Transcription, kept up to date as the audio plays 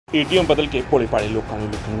ATM ਬਦਲ ਕੇ ਭੋਲੇ ਭਾਲੇ ਲੋਕਾਂ ਨੂੰ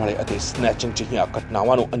ਲੁੱਟਣ ਵਾਲੇ ਅਤੇ ਸਨੈਚਿੰਗ ਜਿਹੀਆਂ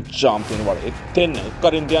ਘਟਨਾਵਾਂ ਨੂੰ ਅੰਜਾਮ ਦੇਣ ਵਾਲੇ 3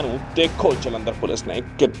 ਕਰਿੰਦਿਆਂ ਨੂੰ ਦੇਖੋ ਜਲੰਧਰ ਪੁਲਿਸ ਨੇ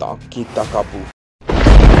ਕਿੱਦਾਂ ਕੀਤਾ ਕਾਬੂ।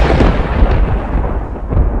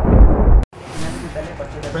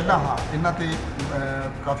 ਪਹਿਲਾਂ ਇਹਨਾਂ ਤੇ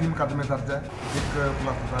ਕਾਫੀ ਮੁਕੱਦਮੇ ਦਰਜ ਹੈ। ਇੱਕ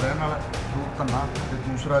ਭੁਲੱਥ ਦਾ ਰਹਿਣ ਵਾਲਾ, 2 ਧੰਨਾ ਤੇ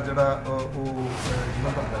ਦੂਸਰਾ ਜਿਹੜਾ ਉਹ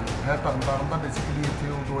ਜਲੰਧਰ ਦਾ ਹੈ। ਤਰਨਤਾਰਨ ਦਾ ਬੇਸਿਕਲੀ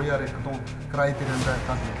ਇੱਥੇ ਉਹ 2001 ਤੋਂ ਕਿਰਾਏ ਤੇ ਰਹਿੰਦਾ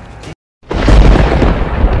ਹੈ।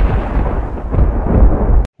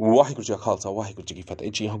 ਵਾਹਿਗੁਰੂ ਜੀ ਕਾ ਖਾਲਸਾ ਵਾਹਿਗੁਰੂ ਜੀ ਕੀ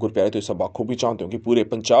ਫਤਿਹ। ਜੀ ਹਾਂ ਗੁਰਪਿਆਰੇ, ਤੁਸੀਂ ਸਭ ਬਾਖੂਬੀ ਜਾਣਦੇ ਹੋ ਕਿ ਪੂਰੇ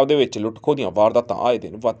ਪੰਜਾਬ ਦੇ ਵਿੱਚ ਲੁੱਟ ਖੋਹ ਦੀਆਂ ਵਾਰਦਾਤਾਂ ਆਏ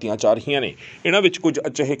ਦਿਨ ਵੱਧਦੀਆਂ ਜਾ ਰਹੀਆਂ ਨੇ। ਇਹਨਾਂ ਵਿੱਚ ਕੁਝ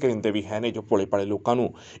ਅਜਿਹੇ ਕਰਿੰਦੇ ਵੀ ਹੈ ਨੇ ਜੋ ਭੋਲੇ ਭਾਲੇ ਲੋਕਾਂ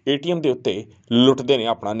ਨੂੰ ਏਟੀਐਮ ਦੇ ਉੱਤੇ ਲੁੱਟਦੇ ਨੇ,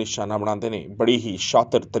 ਆਪਣਾ ਨਿਸ਼ਾਨਾ ਬਣਾਉਂਦੇ ਨੇ। ਬੜੀ ਹੀ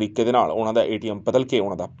ਸ਼ਾਤਰ ਤਰੀਕੇ ਦੇ ਨਾਲ ਉਹਨਾਂ ਦਾ ਏਟੀਐਮ ਬਦਲ ਕੇ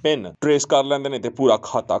ਉਹਨਾਂ ਦਾ ਪਿਨ ਟ੍ਰੇਸ ਕਰ ਲੈਂਦੇ ਨੇ ਤੇ ਪੂਰਾ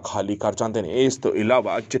ਖਾਤਾ ਖਾਲੀ ਕਰ ਜਾਂਦੇ ਨੇ। ਇਸ ਤੋਂ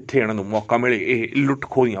ਇਲਾਵਾ ਜਿੱਥੇ ਇਹਨਾਂ ਨੂੰ ਮੌਕਾ ਮਿਲੇ ਇਹ ਲੁੱਟ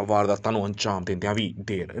ਖੋਹ ਦੀਆਂ ਵਾਰਦਾਤਾਂ ਨੂੰ ਅੰਜਾਮ ਦਿੰਦਿਆਂ ਵੀ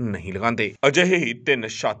ਦੇਰ ਨਹੀਂ ਲਗਾਉਂਦੇ। ਅਜਿਹੇ ਹੀ 3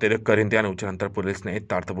 ਸ਼ਾਤਰ ਕਰਿੰਦਿਆਂ ਨੂੰ ਜਲੰਧਰ ਪੁਲਿਸ ਨੇ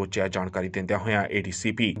ਤਰ ਦਬੋਚਿਆ। ਜਾਣਕਾਰੀ ਦਿੰਦਿਆਂ ਹੋਇਆਂ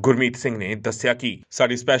ADCP ਗੁਰਮੀਤ ਸਿੰਘ ਨੇ ਦੱਸਿਆ ਕਿ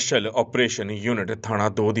ਸਾਡੀ ਸਪੈਸ਼ਲ ਆਪਰੇਸ਼ਨ ਯੂਨਿਟ ਥਾਣਾ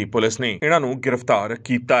 2 ਦੀ ਪੁਲਿਸ ਨੇ ਇਹਨਾਂ ਨੂੰ ਗ੍ਰਿਫਤਾਰ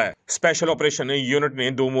ਕੀਤਾ ਹੈ। ਸਪੈਸ਼ਲ ਆਪਰੇਸ਼ਨ ਯੂਨਿਟ ਨੇ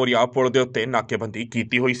 2 ਮੋਰੀਆ ਪੁਲ ਦੇ ਉੱਤੇ ਨਾਕੇਬੰਦੀ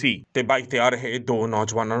ਕੀਤੀ ਹੋਈ ਸੀ ਤੇ ਬਾਈਕ ਤੇ ਆ ਰਹੇ 2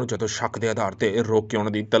 ਨੌਜਵਾਨਾਂ ਨੂੰ ਜਦੋਂ ਸ਼ੱਕ ਦੇ ਆਧਾਰ ਤੇ ਰੋਕ ਕੇ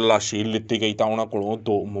ਉਹਨਾਂ ਦੀ ਤਲਾਸ਼ੀ ਲਿੱਤੀ ਗਈ ਤਾਂ ਉਹਨਾਂ ਕੋਲੋਂ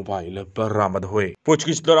 2 ਮੋਬਾਈਲ ਬਰਾਮਦ ਹੋਏ।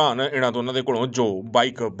 ਪੁੱਛਗਿੱਛ ਦੌਰਾਨ ਇਹਨਾਂ ਦੋਨਾਂ ਦੇ ਕੋਲੋਂ ਜੋ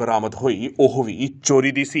ਬਾਈਕ ਬਰਾਮਦ ਹੋਈ ਉਹ ਵੀ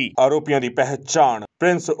ਚੋਰੀ ਦੀ ਸੀ। ਆਰੋਪੀਆਂ ਦੀ ਪਹਿਚਾਣ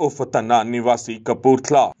ਪ੍ਰਿੰਸ ਉਫ ਧੰਨਾ ਨਿਵਾਸੀ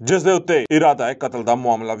ਕਪੂਰਥਲਾ, ਜਿਸ ਦੇ ਉੱਤੇ ਇਰਾਦਾ ਕਤਲ ਦਾ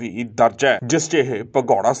ਮਾਮਲਾ ਵੀ ਦਰਜ ਹੈ, ਜਿਸ 'ਚ ਇਹ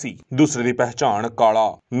ਭਗੌੜਾ ਸੀ। ਦੂਸਰੇ ਦੀ ਪਹਿਚਾਣ ਕਾਲਾ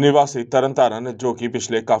ਨਿਵਾਸੀ ਤਰਨਤਾਰਨ, ਜੋ ਕਿ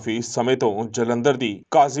ਪਿਛਲੇ ਕਾਫੀ ਸਮੇਂ ਤੋਂ ਜਲੰਧਰ ਦੀ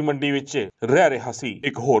ਕਾਜ਼ੀ ਮੰਡੀ ਵਿੱਚ ਰਹਿ ਰਿਹਾ ਸੀ।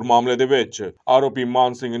 ਇੱਕ ਹੋਰ ਮਾਮਲੇ ਦੇ ਵਿੱਚ ਆਰੋਪੀ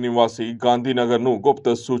ਮਾਨ ਸਿੰਘ ਨਿਵਾਸੀ ਗਾਂਧੀ ਨਗਰ ਨੂੰ ਗੁਪਤ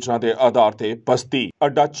ਸੂਚਨਾ ਦੇ ਆਧਾਰ ਤੇ ਬਸਤੀ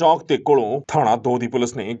ਅੱਡਾ ਚੌਕ ਤੇ ਕੋਲੋਂ ਥਾਣਾ 2 ਦੀ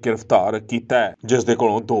ਪੁਲਿਸ ਨੇ ਗ੍ਰਿਫਤਾਰ ਕੀਤਾ ਹੈ, ਜਿਸ ਦੇ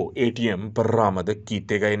ਕੋਲੋਂ 2 ATM ਬਰਾਮਦ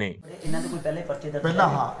ਕੀਤੇ ਗਏ ਨੇ। ਇਹਨਾਂ ਦੇ ਕੋਈ ਪਹਿਲੇ ਪਰਚੇ ਦਰਜ? ਪਹਿਲਾਂ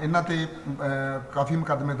ਇਹਨਾਂ ਤੇ ਕਾਫੀ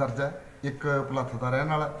ਮੁਕੱਦਮੇ ਦਰਜ ਹੈ। ਇੱਕ ਭੁਲੱਥ ਦਾ ਰਹਿਣ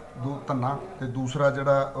ਵਾਲਾ, 2 ਧੰਨਾ ਤੇ ਦੂਸਰਾ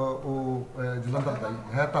ਜਿਹੜਾ ਉਹ ਜਲੰਧਰ ਦਾ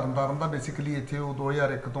ਹੈ। ਤਰਨਤਾਰਨ ਦਾ ਬੇਸਿਕਲੀ ਇੱਥੇ ਉਹ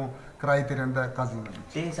 2001 ਤੋਂ ਕਿਰਾਏ ਤੇ ਰਹਿੰਦਾ ਹੈ ਕਾਜ਼ੀ ਮੰਡੀ।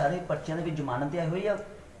 ਤੇ ਸਾਰੇ ਪਰਚਿਆਂ ਦੇ ਵਿੱਚ ਜ਼ਮਾਨਤ ਤੇ ਆਏ ਹੋਏ ਆ?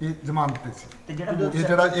 ਇਹ ਜ਼ਮਾਨਤ ਤੇ ਸੀ। ਤੇ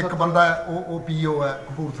ਜਿਹੜਾ ਇੱਕ ਬੰਦਾ ਹੈ ਉਹ PO ਹੈ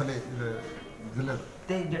ਕਪੂਰਥਲੇ ਜ਼ਿਲ੍ਹੇ।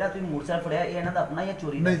 ਤੇ ਜਿਹੜਾ ਤੁਸੀਂ ਮੋਟਰਸਾਈਕਲ ਫੜਿਆ ਇਹ ਇਹਨਾਂ ਦਾ ਆਪਣਾ ਜਾਂ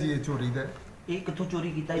ਚੋਰੀ ਦਾ? ਨਹੀਂ ਜੀ, ਇਹ ਚੋਰੀ ਦਾ। ਇਹ ਕਿੱਥੋਂ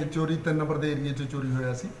ਚੋਰੀ ਕੀਤਾ? ਇਹ ਚੋਰੀ 3 ਨੰਬਰ ਦੇ ਏਰੀਏ 'ਚ ਚੋਰੀ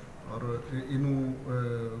ਹੋਇਆ ਸੀ ਔਰ ਇਹਨੂੰ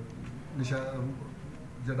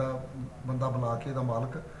ਜਿਹੜਾ ਬੰਦਾ ਬੁਲਾ ਕੇ ਇਹਦਾ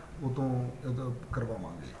ਮਾਲਕ ਉਹ ਤੋਂ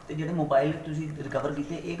ਕਰਵਾਵਾਂਗੇ। ਤੇ ਜਿਹੜੇ ਮੋਬਾਈਲ ਤੁਸੀਂ ਰਿਕਵਰ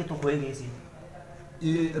ਕੀਤੇ ਇਹ ਕਿੱਥੋਂ ਖੋਏ ਗਏ ਸੀ?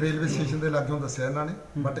 ਇਹ ਰੇਲਵੇ ਸਟੇਸ਼ਨ ਦੇ ਲਾਗਿਓਂ ਦੱਸਿਆ ਇਹਨਾਂ ਨੇ,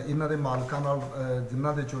 ਬਟ ਇਹਨਾਂ ਦੇ ਮਾਲਕਾਂ ਨਾਲ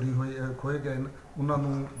ਜਿਨ੍ਹਾਂ ਦੇ ਚੋਰੀ ਖੋਏ ਗਏ ਨੇ ਉਹਨਾਂ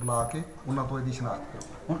ਨੂੰ ਬੁਲਾ ਕੇ ਉਹਨਾਂ ਤੋਂ ਇਹਦੀ ਸ਼ਨਾਖਤ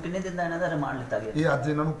ਕਰੋ। ਹੁਣ ਕਿੰਨੇ ਦਿਨ ਦਾ ਇਹਨਾਂ ਦਾ ਰਿਮਾਂਡ ਲਿੱਤਾ ਗਿਆ? ਇਹ ਅੱਜ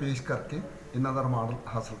ਇਹਨਾਂ ਨੂੰ ਪੇਸ਼ ਕਰਕੇ ਇਹਨਾਂ ਦਾ ਰਿਮਾਂਡ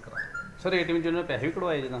ਹਾਸਲ ਕਰਾਂਗੇ। ਸਰ ATM 'ਚ ਇਹਨਾਂ ਨੇ ਪੈਸੇ ਵੀ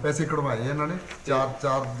ਕਢਵਾਏ? ਜਿੱਦਾਂ ਪੈਸੇ ਕਢਵਾਏ ਇਹਨਾਂ ਨੇ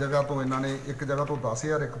 4 ਜਗ੍ਹਾ ਤੋਂ। ਇਹਨਾਂ ਨੇ ਇੱਕ ਜਗ੍ਹਾ ਤੋਂ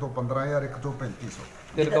 10,000, ਇੱਕ ਤੋਂ 15,000, ਇੱਕ ਤੋਂ 3500।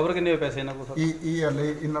 ਤੇ ਰਿਕਵਰ ਕਿੰਨੇ ਹੋਏ ਪੈਸੇ ਇਹਨਾਂ ਕੋਲ? ਇਹ ਹਲੇ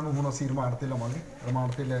ਇਹਨਾਂ ਨੂੰ ਹੁਣ ਅਸੀਂ ਰਿਮਾਂਡ ਤੇ ਲਵਾਂਗੇ।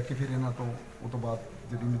 ਰਿਮਾਂਡ ਤੇ ਲੈ ਕੇ ਫਿਰ ਇਹਨਾਂ ਤੋਂ ਉਹ ਤੋਂ ਬਾਅਦ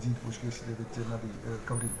ਜਿਹੜੀ ਮਜ਼ੀਦ ਪੁੱਛਗਿੱਛ ਦੇ ਵਿੱਚ ਇਹਨਾਂ ਦੀ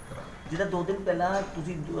ਰਿਕਵਰੀ ਕਰਾਂਗੇ। ਜਿਹੜਾ 2 ਦਿਨ ਪਹਿਲਾਂ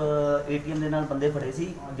ਤੁਸੀਂ ATM ਦੇ ਨਾਲ ਬੰਦੇ ਫੜੇ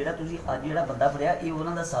ਸੀ, ਜਿਹੜਾ ਤੁਸੀਂ ਅੱਜ ਜਿਹੜਾ ਬੰਦਾ ਫੜਿਆ ਇਹ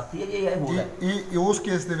ਉਹਨਾਂ ਦਾ ਸਾਥੀ ਹੈ ਜਾਂ ਇਹ ਹੋਰ ਹੈ? ਇਹ ਉਸ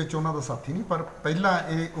ਕੇਸ ਦੇ ਵਿੱਚ ਉਹਨਾਂ ਦਾ ਸਾਥੀ ਨਹੀਂ, ਪਰ ਪਹਿਲਾਂ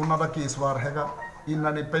ਇਹ ਉਹਨਾਂ ਦਾ ਕੇਸਵਾਰ ਹੈਗਾ।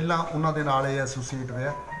 ਇਹਨਾਂ ਨੇ ਪਹਿਲਾਂ ਉਹਨਾਂ ਦੇ ਨਾਲ ਇਹ ਐਸੋਸੀਏਟ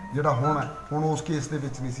ਰਿਹਾ। ਜਿਹੜਾ ਹੁਣ ਉਸ ਕੇਸ ਦੇ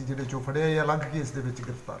ਵਿੱਚ ਨਹੀਂ ਸੀ ਜਿਹੜੇ 'ਚੋਂ ਫੜਿਆ, ਇਹ ਅਲੱਗ ਕੇਸ ਦੇ ਵਿੱਚ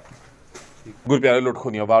ਗ੍ਰਿਫਤਾਰ ਕੀਤਾ। ਗੁਰਪਿਆਰੇ, ਲੁੱਟ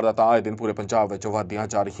ਖੋਹ ਦੀਆਂ ਵਾਰਦਾਤਾਂ ਆਏ ਦਿਨ ਪੂਰੇ ਪੰਜਾਬ ਵਿੱਚ ਵੱਧਦੀਆਂ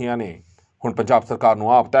ਜਾ ਰਹੀਆਂ ਨੇ। ਹੁਣ ਪੰਜਾਬ ਸਰਕਾਰ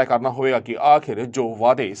ਨੂੰ ਆਪ ਤੈਅ ਕਰਨਾ ਹੋਵੇਗਾ ਕਿ ਆਖਿਰ ਜੋ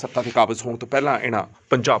ਵਾਅਦੇ ਸੱਤਾ ਤੇ ਕਾਬਜ਼ ਹੋਣ ਤੋਂ ਪਹਿਲਾਂ ਇਹਨਾਂ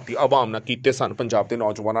ਪੰਜਾਬ ਦੀ ਆਵਾਮ ਨਾਲ ਕੀਤੇ ਸਨ, ਪੰਜਾਬ ਦੇ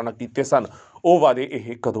ਨੌਜਵਾਨਾਂ ਨਾਲ ਕੀਤੇ ਸਨ, ਉਹ ਵਾਅਦੇ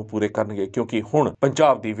ਇਹ ਕਦੋਂ ਪੂਰੇ ਕਰਨਗੇ। ਕਿਉਂਕਿ ਹੁਣ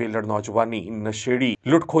ਪੰਜਾਬ ਦੀ ਵੇਲੜ ਨੌਜਵਾਨੀ ਨਸ਼ੇੜੀ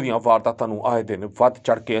ਲੁੱਟ ਖੋਹ ਦੀਆਂ ਵਾਰਦਾਤਾਂ ਨੂੰ ਆਏ ਦਿਨ ਵੱਧ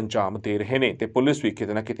ਚੜ ਕੇ ਅੰਜਾਮ ਦੇ ਰਹੇ ਨੇ ਤੇ ਪੁਲਿਸ ਵੀ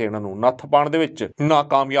ਕਿਤੇ ਨਾ ਕਿਤੇ ਇਹਨਾਂ ਨੂੰ ਨੱਥ ਪਾਉਣ ਦੇ ਵਿੱਚ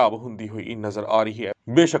ਨਾਕਾਮਯਾਬ ਹੁੰਦੀ ਹੋਈ ਨਜ਼ਰ ਆ ਰਹੀ ਹੈ।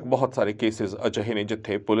 ਬੇਸ਼ੱਕ ਬਹੁਤ ਸਾਰੇ ਕੇਸਿਸ ਅਜਿਹੇ ਨੇ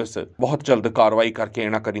ਜਿੱਥੇ ਪੁਲਿਸ ਬਹੁਤ ਜਲਦ ਕਾਰਵਾਈ ਕਰਕੇ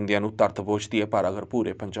ਇਹਨਾਂ ਕਰਿੰਦਿਆਂ ਨੂੰ ਤਰ ਦਬੋਚਦੀ ਹੈ, ਪਰ ਅਗਰ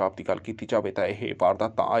ਪੂਰੇ ਪੰਜਾਬ ਦੀ ਗੱਲ ਕੀਤੀ ਜਾਵੇ ਤਾਂ ਇਹ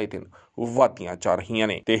ਵਾਰਦਾਤਾਂ ਆਏ ਦਿਨ ਵੱਧਦੀਆਂ ਜਾ ਰਹੀਆਂ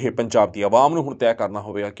ਨੇ ਤੇ ਇਹ ਪੰਜਾਬ ਦੀ ਆਵਾਮ ਨੂੰ ਹੁਣ ਤੈਅ ਕਰਨਾ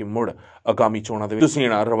ਹੋਵੇਗਾ ਕਿ ਮੁੜ ਆਗਾਮੀ ਚੋਣਾਂ ਦੇ ਵਿੱਚ ਤੁਸੀਂ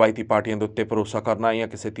ਇਹਨਾਂ ਰਵਾਇਤੀ ਪਾਰਟੀਆਂ ਦੇ ਉੱਤੇ ਭਰੋਸਾ ਕਰਨਾ ਜਾਂ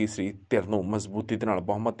ਕਿਸੇ ਤੀਸਰੀ ਧਿਰ ਨੂੰ ਮਜ਼ਬੂਤੀ ਦੇ ਨਾਲ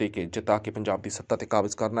ਬਹੁਮਤ ਦੇ ਕੇ ਜਿਤਾ ਕੇ ਪੰਜਾਬ ਦੀ ਸੱਤਾ ਤੇ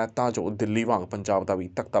ਕਾਬਜ਼ ਕਰਨਾ ਹੈ, ਤਾਂ ਜੋ ਦਿੱਲੀ ਵਾਂਗ ਪੰਜਾਬ ਦਾ ਵੀ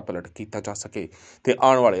ਤਖਤਾ ਪਲਟ ਕੀਤਾ ਜਾ ਸਕੇ ਤੇ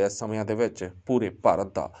ਆਉਣ ਵਾਲੇ ਸਮਿਆਂ ਦੇ ਵਿੱਚ ਪੂਰੇ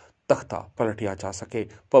ਭਾਰਤ ਦਾ ਤਖਤਾ ਪਲਟਿਆ ਜਾ ਸਕੇ,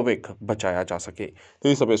 ਭਵਿੱਖ ਬਚਾਇਆ ਜਾ ਸਕੇ।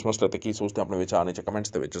 ਤੁਸੀਂ ਸਭ ਇਸ ਮਸਲੇ ਤੇ ਕੀ ਸੋਚਦੇ ਆਪਣੇ ਵਿਚਾਰ ਨੇ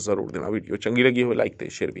ਕਮੈਂਟਸ ਦੇ ਵਿੱਚ ਜ਼ਰੂਰ ਦੇਣਾ। ਵੀਡੀਓ ਚੰਗੀ ਲੱਗੀ ਹੋਵੇ ਲਾਈਕ ਤੇ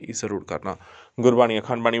ਸ਼ੇਅਰ ਵੀ ਜ਼ਰੂਰ ਕਰਨਾ। ਗੁਰਬਾਣੀ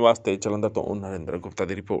ਅਖੰਡ ਬਾਣੀ ਵਾਸਤੇ ਜਲੰਧਰ ਤੋਂ ਨਰਿੰਦਰ ਗੁਪਤਾ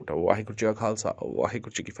ਦੀ ਰਿਪੋਰਟ। ਵਾਹਿਗੁਰੂ ਜੀ ਕਾ ਖਾਲਸਾ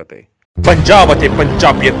ਵਾਹਿਗੁਰੂ ਜੀ ਕੀ ਫਤਿਹ। ਪੰਜਾਬ ਅਤੇ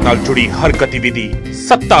ਪੰਜਾਬੀਅਤ ਨਾਲ ਜੁੜੀ ਹਰ ਗਤੀਵਿਧੀ,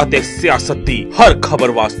 ਸੱਤਾ ਤੇ ਸਿਆਸਤ ਦੀ ਹਰ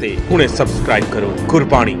ਖਬਰ ਵਾਸਤੇ ਹੁਣੇ ਸਬਸਕ੍ਰਾਈਬ ਕਰੋ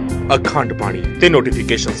ਗੁਰਬਾਣੀ ਅਖੰਡ ਬਾਣੀ ਤੇ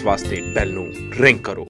ਨੋਟੀਫਿਕੇਸ਼ਨਸ ਵਾਸਤੇ ਬੈਲ ਨੂੰ ਰਿੰਗ ਕਰੋ।